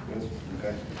 nothing? Good,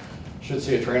 okay. Should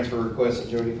see a transfer request that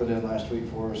Jody put in last week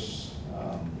for us,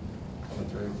 coming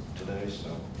through today, so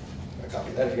I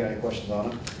copied that if you got any questions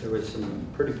on it. There was some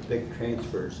pretty big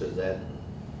transfers. Is that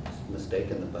a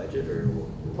mistake in the budget or?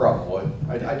 Probably.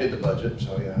 I did the budget,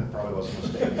 so yeah, it probably wasn't a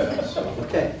mistake. Yeah, so.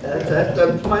 Okay,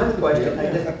 that's my only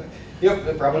question. Yep,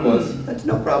 it probably was. That's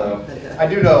no problem. So, I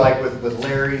do know, like with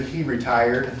Larry, he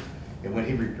retired, and when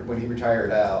he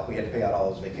retired out, we had to pay out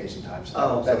all his vacation time. So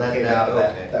Oh, that so came that- out of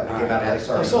that. okay. That came out of that. I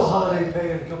Sorry. saw holiday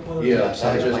pay and a couple of. Yeah, so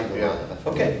I just, Explains a yeah. lot of it.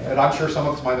 Okay. And I'm sure some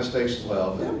of it's my mistakes as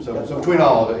well, Yeah, but, so that's between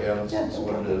all of it, yeah, Yeah, that's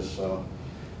what it is, so.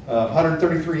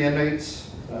 133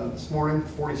 inmates this morning,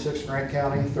 46 Grant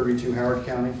County, 32 Howard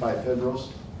County, 5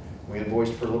 federals. We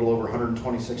invoiced for a little over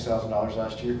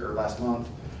 $126,000 last month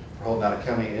for holding out of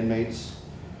county inmates.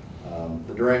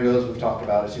 The Durangos we've talked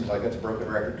about, it seems like that's a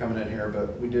broken record coming in here,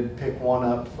 but we did pick one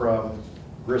up from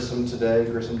Grissom today,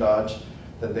 Grissom Dodge,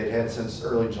 that they'd had since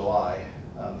early July.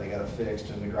 They got it fixed,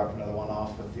 and we dropped another one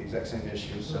off with the exact same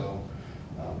issue, so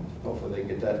hopefully they can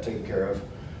get that taken care of.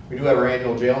 We do have our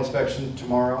annual jail inspection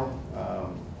tomorrow.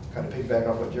 Kind of piggyback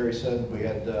off what Jerry said, we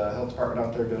had the health department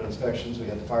out there doing inspections, we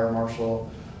had the fire marshal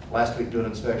last week doing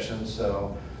inspections,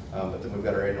 so, but then we've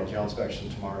got our annual jail inspection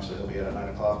tomorrow, so he'll be at 9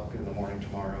 o'clock in the morning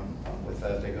tomorrow. With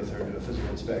that, they go through and do a physical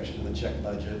inspection, and then check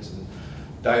budgets and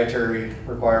dietary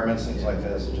requirements, things like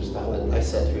that, so just the whole. I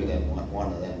sat through them,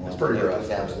 one of them. It's pretty It rough. was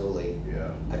absolutely,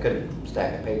 Yeah. I couldn't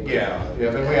stack a paper. Yeah,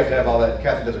 but we have to have all that,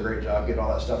 Kathy does a great job getting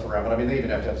all that stuff around, but I mean, they even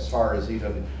have to have as far as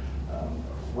even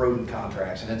rodent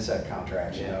contracts and insect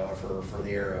contracts, you know, for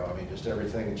the Arrow. I mean, just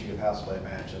everything that you could possibly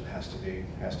imagine has to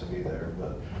be there,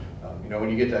 but, you know, when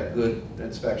you get that good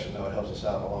inspection, though, it helps us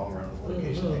out in the long run with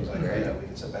litigation, things like that. We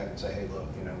can sit back and say, hey, look,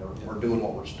 you know, we're doing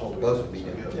what we're told to do. Supposed to be So,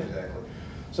 doing. yeah, exactly.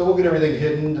 So we'll get everything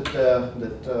hidden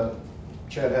that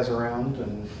Chad has around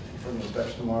and for the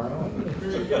inspection tomorrow, and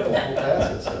we'll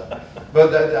pass it, so.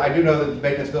 But I do know that the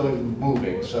maintenance building is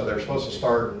moving, so they're supposed to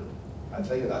start, I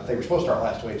think they were supposed to start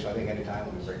last week, so I think anytime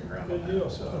they'll be breaking ground on Good that. deal.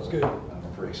 So That's good.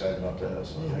 I'm pretty excited about that,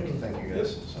 so thank you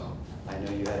guys, so. I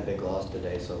know you had a big loss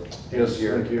today, so Yes, if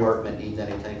your thank you. department needs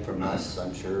anything from us,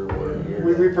 I'm sure we're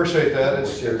here. We appreciate that. We're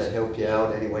It's here to help you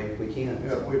out any way we can.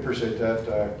 Yeah, we appreciate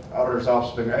that. Auditor's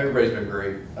office, everybody's been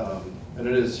great, and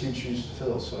it is huge shoes to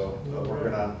fill, so we're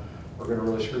gonna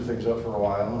really screw things up for a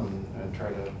while and try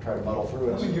to muddle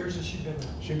through How it. many years has she been there?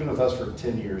 She's been with us for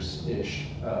 10 years-ish.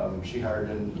 She hired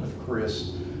in with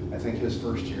Chris, I think his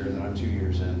first year, and then I'm 2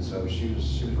 years in, so she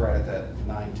was right at that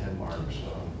 9-10 mark,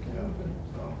 so, yeah.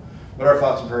 So. But our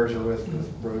thoughts and prayers are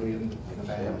with Brody and the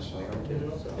family, so.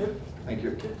 Yep. Thank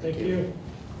you. Thank you.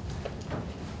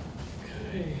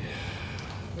 Okay,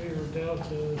 we are down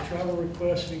to travel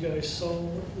requests. You guys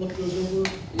look those over?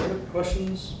 Yep.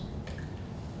 Questions?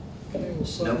 Okay, we'll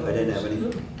sign Nope, I didn't have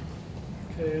those. any.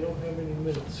 Okay, I don't have any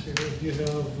minutes here. Do you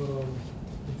have the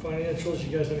financials?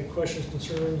 You guys have any questions,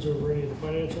 concerns over any of the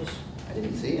financials? I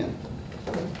didn't see him.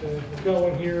 Okay, I've got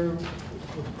one here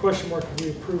with a question mark if we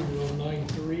approved it on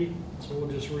 9-3, so we'll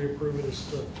just reapprove it as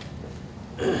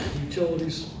the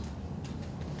utilities.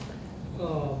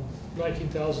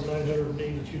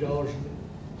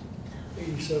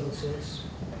 $19,982.87.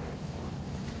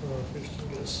 If we just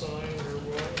get a sign or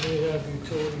what, they have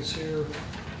utilities here.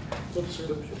 Oops, sir.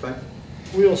 Fine.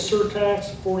 Wheel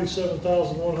surtax,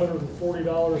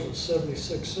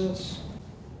 $47,140.76.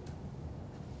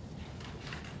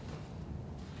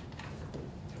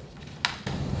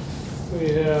 We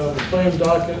have a claim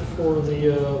docket for the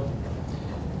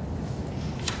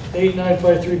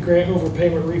 8953 grant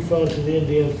overpayment refund to the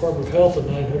Indiana Department of Health of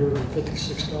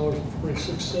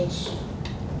 $956.46.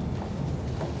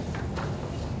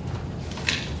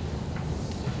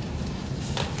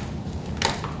 I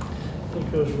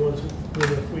think those ones,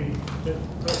 if we,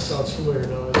 that sounds familiar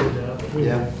now, I did that, but we.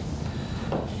 Yeah.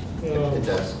 It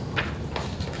does.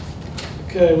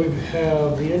 Okay, we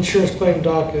have the insurance claim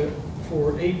docket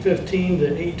for 8/15 to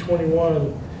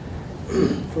 8/21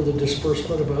 for the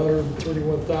disbursement of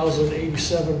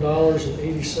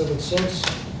 $131,087.87.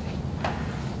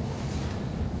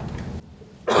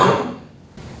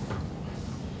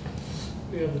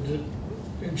 We have the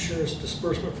insurance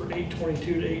disbursement for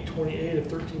 8/22 to 8/28 of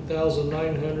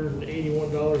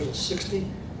 $13,981.60.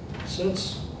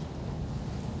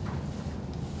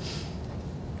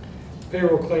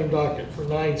 Payroll claim docket for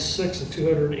 9/6 of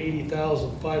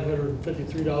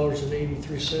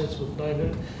 $280,553.83 with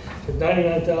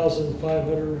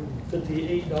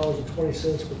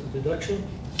 $99,558.20 with the deduction.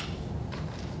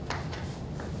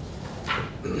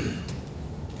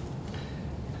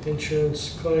 Insurance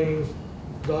claim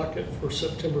docket for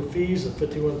September fees of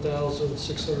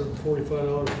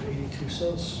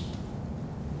 $51,645.82.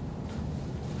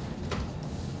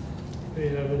 We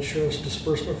have insurance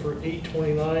disbursement for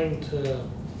 8/29 to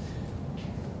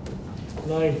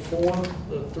 9/4,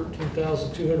 the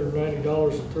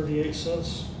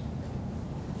 $13,290.38.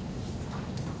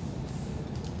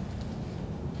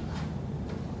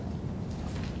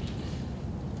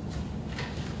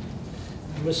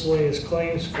 Miscellaneous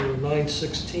claims for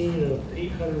 9/16 of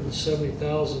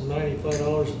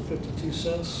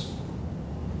 $870,095.52.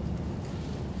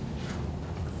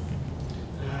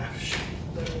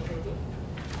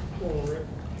 Hold on, Rick.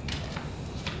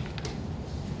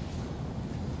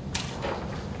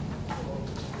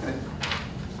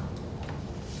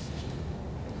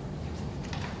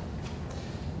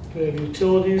 We have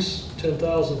utilities,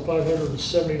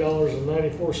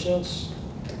 $10,570.94.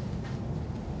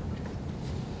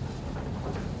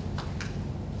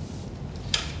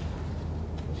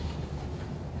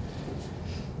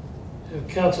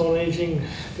 Council on Aging,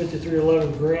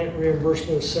 5311 grant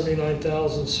reimbursement of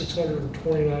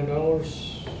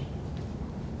 $79,629.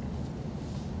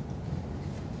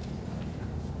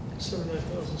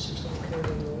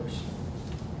 $79,629.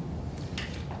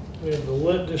 We have the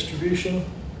lit distribution,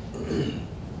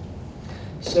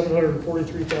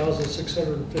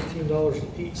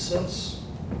 $743,615.08.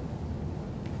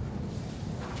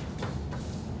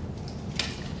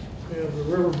 We have the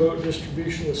riverboat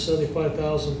distribution of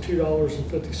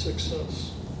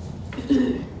 $75,002.56.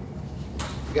 You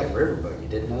got the riverboat, you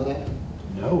didn't know that?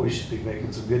 No, we should be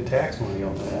making some good tax money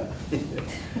on that.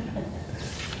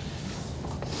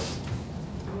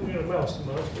 We got a mouse to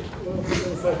mouse, but well,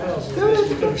 75,000. I guess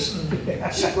we could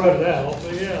spread it out,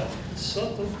 but yeah, it's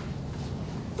something.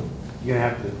 You're gonna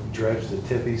have to dredge the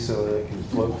tippy so that it can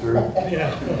float through.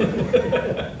 Yeah.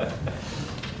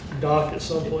 Dock at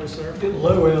someplace there. Getting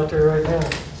low out there right now.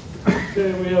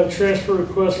 Okay, we have a transfer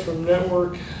request from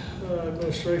Network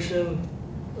Administration,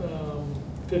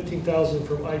 $15,000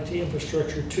 from IT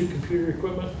infrastructure to computer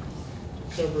equipment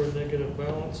to cover a negative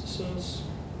balance, it says.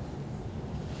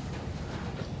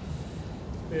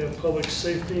 We have public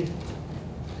safety.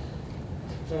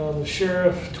 The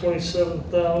sheriff,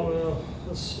 27,000, well,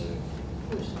 let's see,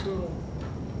 what's the total?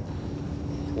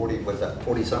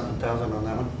 40-something thousand on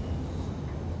that one?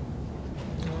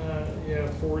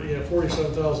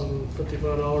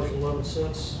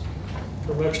 $47,055.11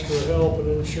 from extra help and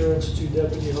insurance to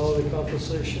deputy holiday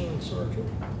compensation and sergeant.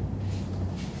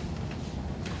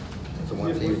 That's the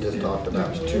one that you just talked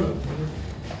about. We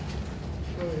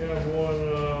have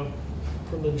one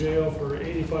from the jail for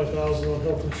 $85,000 on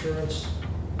health insurance.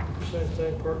 Same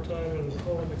thing, part-time and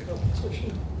holiday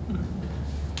compensation.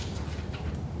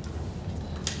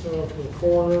 From the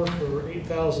coroner for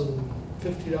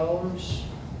 $8,050.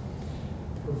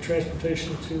 From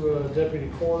transportation to deputy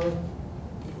coroner,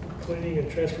 cleaning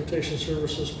and transportation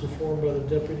services performed by the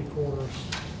deputy coroners.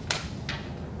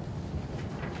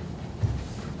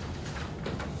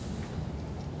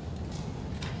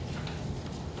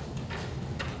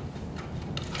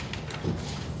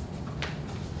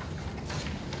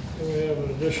 And we have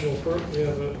an additional, we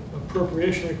have an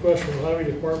appropriation request from the Highway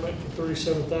Department for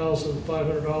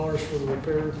 $37,500 for the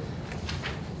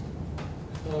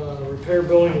repair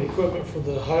building and equipment for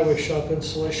the highway shop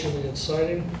installation and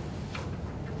siding.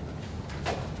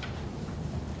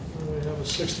 And we have a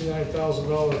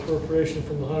 $69,000 appropriation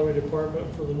from the Highway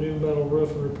Department for the new metal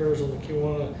roof and repairs on the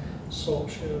Kiwanis salt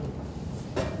shed.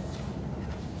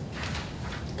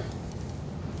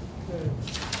 Okay.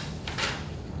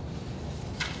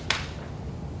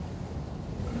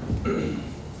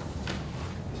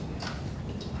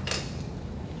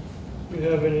 Do you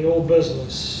have any old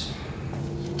business?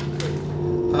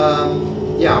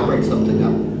 Yeah, I'll bring something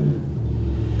up.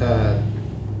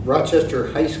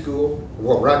 Rochester High School,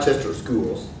 well, Rochester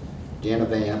Schools, Jana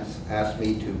Vance asked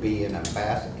me to be an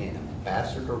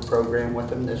ambassador program with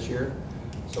them this year,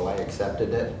 so I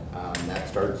accepted it. That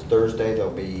starts Thursday. There'll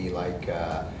be like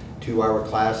 2-hour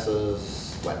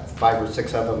classes, like 5 or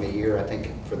 6 of them a year, I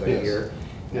think, for the year.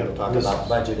 Yeah, We'll talk about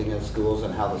budgeting in schools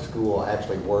and how the school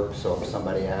actually works, so if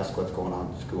somebody asks what's going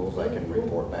on in schools, I can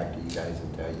report back to you guys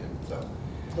and tell you, so.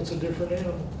 That's a different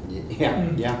animal.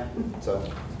 Yeah, so,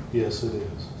 Yes, it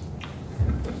is.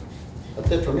 that's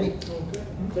it for me. Okay,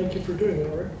 thank you for doing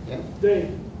that, Rick. Yeah.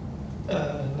 Dave,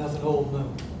 Nothing old,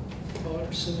 no.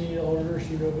 Cindy, auditors,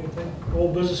 you know anything?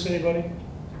 Old business, anybody?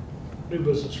 New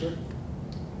business, Rick?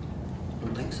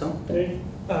 Don't think so. Dave?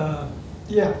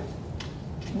 Yeah,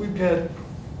 we've had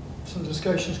some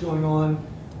discussions going on.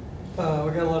 We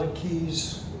got a lot of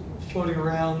keys floating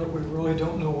around that we really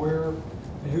don't know where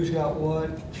and who's got what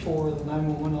for the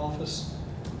 911 office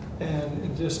and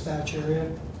in dispatch area.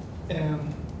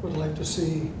 And would like to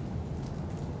see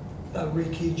a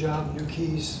rekey job, new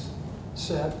keys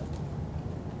set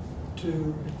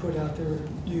to put out there to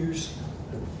use.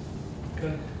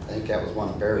 Okay. I think that was one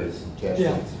of Barry's Yeah,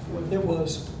 suggestions. it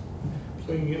was.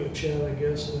 So you can get with Chad, I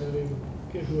guess, and have him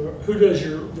get who does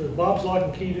your, the Bob's Lock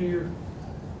and Key to your,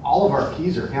 All of our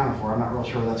keys are accounted for. I'm not real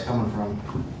sure where that's coming from.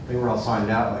 They were all signed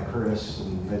out by Chris,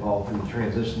 and they've all, through the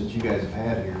transition that you guys have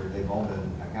had here, they've all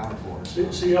been accounted for.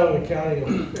 so you have an accounting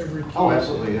of every key? Oh,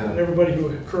 absolutely, yeah. And everybody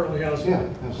who currently has Yeah,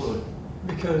 one? absolutely.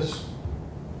 Because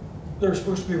there's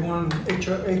supposed to be one,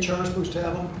 HR is supposed to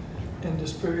have them and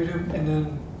distribute them, and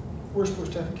then we're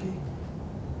supposed to have a key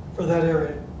for that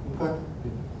area. Okay.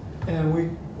 And we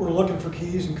were looking for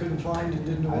keys and couldn't find and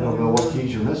didn't know. I don't know what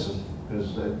keys you're missing, because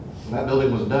when that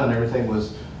building was done, everything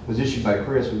was issued by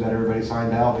Chris. We got everybody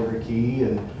signed out, every key,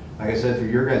 and like I said, through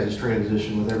your guys'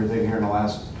 transition with everything here in the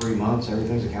last 3 months,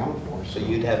 everything's accounted for. So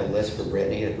you'd have a list for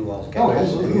Brittany of who else Oh, got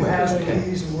absolutely. Who has the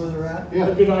keys and where they're at. Yeah.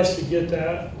 It'd be nice to get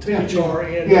that to Yeah. HR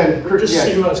and Yeah, just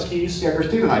see who has keys. Yeah,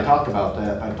 Christine and I talked about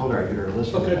that. I told her I'd get her a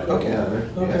list of Okay, that. okay.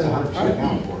 Yeah, that's 100%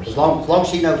 accounted for. As long as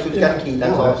she knows who's got a key,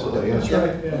 that's Oh, all. absolutely, yeah. That's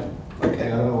right. Yeah. Okay,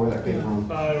 I don't know where that came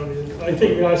from. I don't either. I think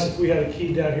it'd be nice if we had a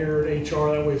key down here at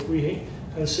HR, that way if we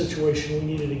had a situation we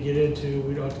needed to get into,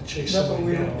 we don't have to chase That's what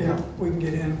somebody we, down. yeah, we can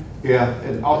get in. Yeah,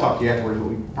 and I'll talk to you afterwards, but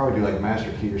we can probably do like a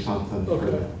master key or something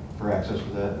Okay. for access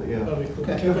for that, but yeah. That'd be cool.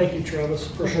 Okay. Thank you, Travis,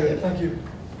 appreciate Okay, it. thank you.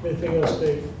 Anything else,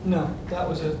 Dave? No, that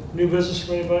was it. New business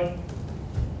from anybody?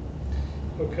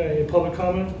 Okay, any public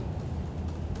comment?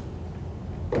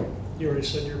 You already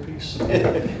said your piece. Okay,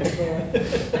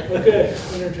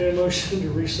 entertain a motion to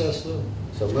recess the,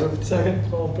 So moved.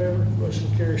 Second. all in favor? Motion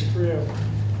carries 3-0.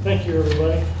 Thank you,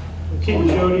 everybody. And keep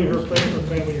Jody and her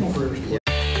family first.